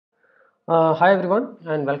Hi everyone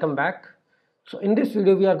and welcome back. So in this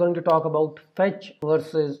video we are going to talk about fetch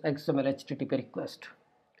versus XML HTTP request.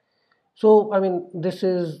 So this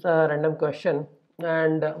is a random question,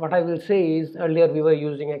 and what I will say is earlier we were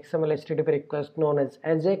using XML HTTP request known as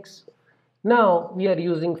AJAX. Now we are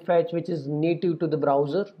using fetch, which is native to the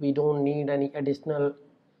browser. We don't need any additional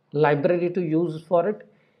library to use for it.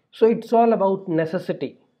 So it's all about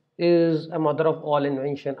necessity is a mother of all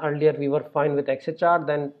invention. Earlier we were fine with XHR,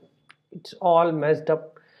 then it's all messed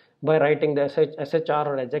up by writing the SHR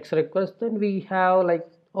or AJAX request. Then we have like,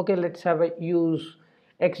 okay, let's have a use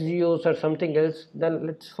XGOs or something else. Then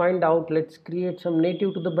let's find out, let's create some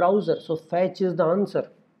native to the browser. So fetch is the answer.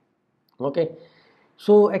 Okay,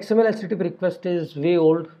 so XML HTTP request is way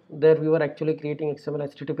old. There we were actually creating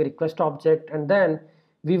XML HTTP request object, and then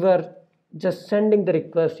we were just sending the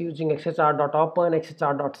request using xhr.open,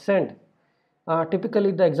 xhr.send.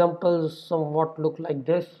 Typically the examples somewhat look like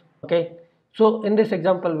this. Okay, so in this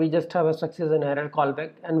example we just have a success and error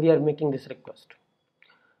callback and we are making this request.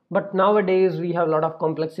 But nowadays we have a lot of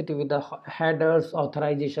complexity with the headers,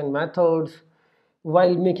 authorization methods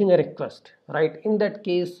while making a request, right? In that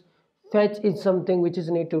case, fetch is something which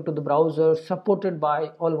is native to the browser, supported by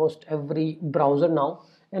almost every browser now,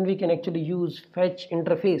 and we can actually use fetch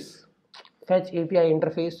interface, fetch API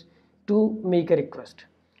interface to make a request.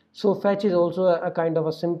 So fetch is also a kind of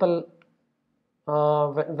a simple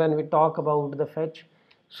when we talk about the fetch.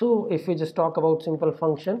 So if we just talk about simple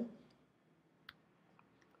function,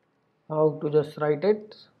 how to just write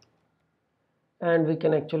it, and we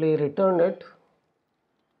can actually return it,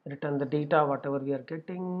 return the data whatever we are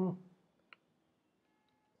getting.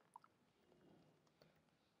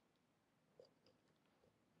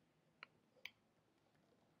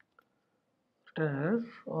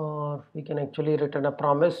 Or we can actually return a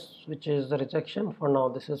promise, which is the rejection. For now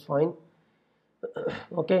this is fine.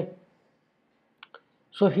 Okay,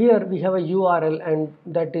 so here we have a URL, and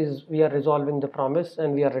that is we are resolving the promise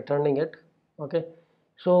and we are returning it. Okay,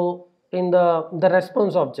 so in the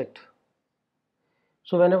response object,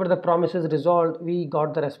 so whenever the promise is resolved, we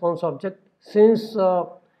got the response object. Since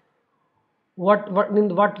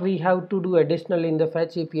what we have to do additionally in the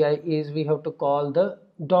fetch API is we have to call the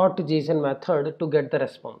 .json method to get the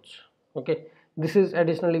response. Okay, this is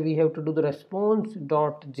additionally we have to do the response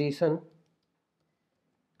 .json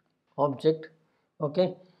object.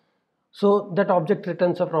 Okay, so that object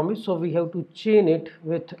returns a promise, so we have to chain it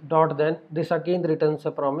with dot, then this again returns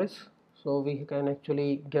a promise, so we can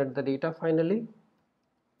actually get the data finally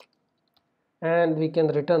and we can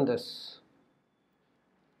return this.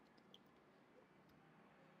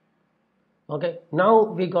 Okay, now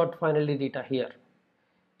we got finally data here.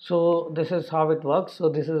 So this is how it works. So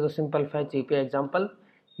this is a simple fetch API example.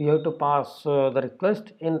 You have to pass the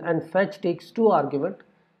request in, and fetch takes two argument,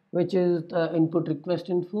 which is the input request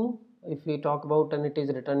info if we talk about, and it is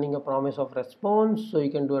returning a promise of response. So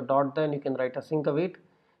you can do a dot, then you can write async await,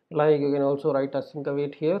 like you can also write async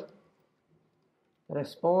await here,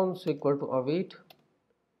 response equal to await.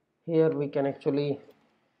 Here we can actually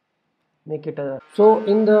make it a, so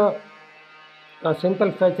in the a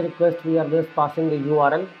simple fetch request we are just passing the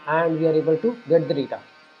URL and we are able to get the data.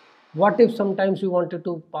 What if sometimes we wanted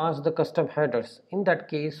to pass the custom headers? In that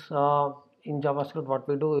case, in JavaScript what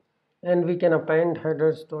we do, and we can append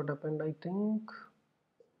headers dot append, I think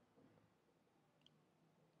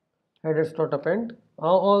headers dot append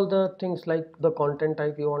all the things like the content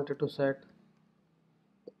type you wanted to set.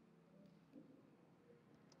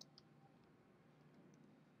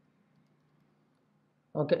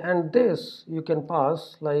 Okay, and this you can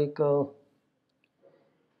pass like you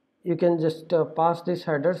can just pass this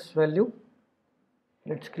headers value.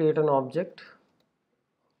 Let's create an object,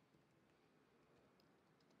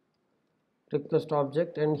 request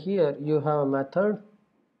object, and here you have a method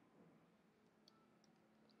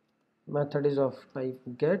is of type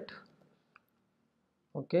get.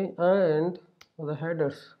 Okay, and the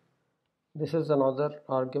headers, this is another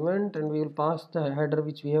argument, and we will pass the header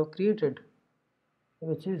which we have created,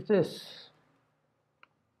 which is this.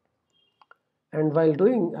 And while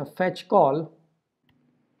doing a fetch call,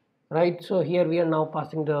 right, so here we are now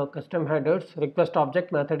passing the custom headers. Request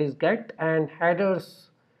object method is get, and headers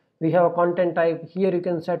we have a content type. Here you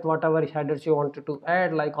can set whatever headers you wanted to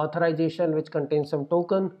add, like authorization, which contains some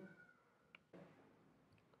token.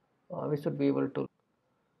 We should be able to,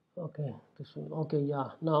 okay, this one, okay,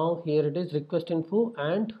 yeah, now here it is request info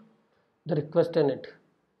and the request init.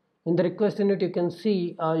 In the request init you can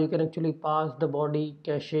see you can actually pass the body,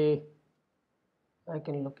 cache, I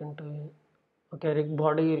can look into it. Okay,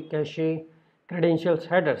 body, cache, credentials,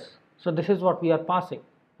 headers. So this is what we are passing,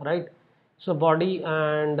 right? So body,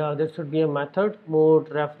 and there should be a method, mode,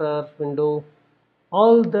 referrer, window,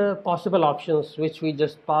 all the possible options which we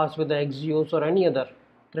just pass with the exuse or any other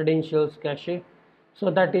credentials, cache. So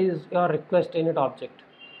that is your request init object.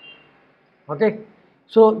 Okay,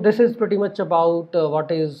 so this is pretty much about what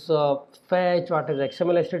is fetch, what is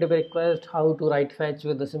XML HTTP request, how to write fetch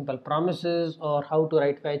with the simple promises, or how to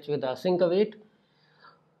write fetch with async await,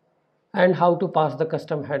 and how to pass the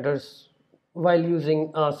custom headers while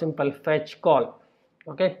using a simple fetch call.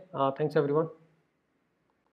 Okay, thanks everyone.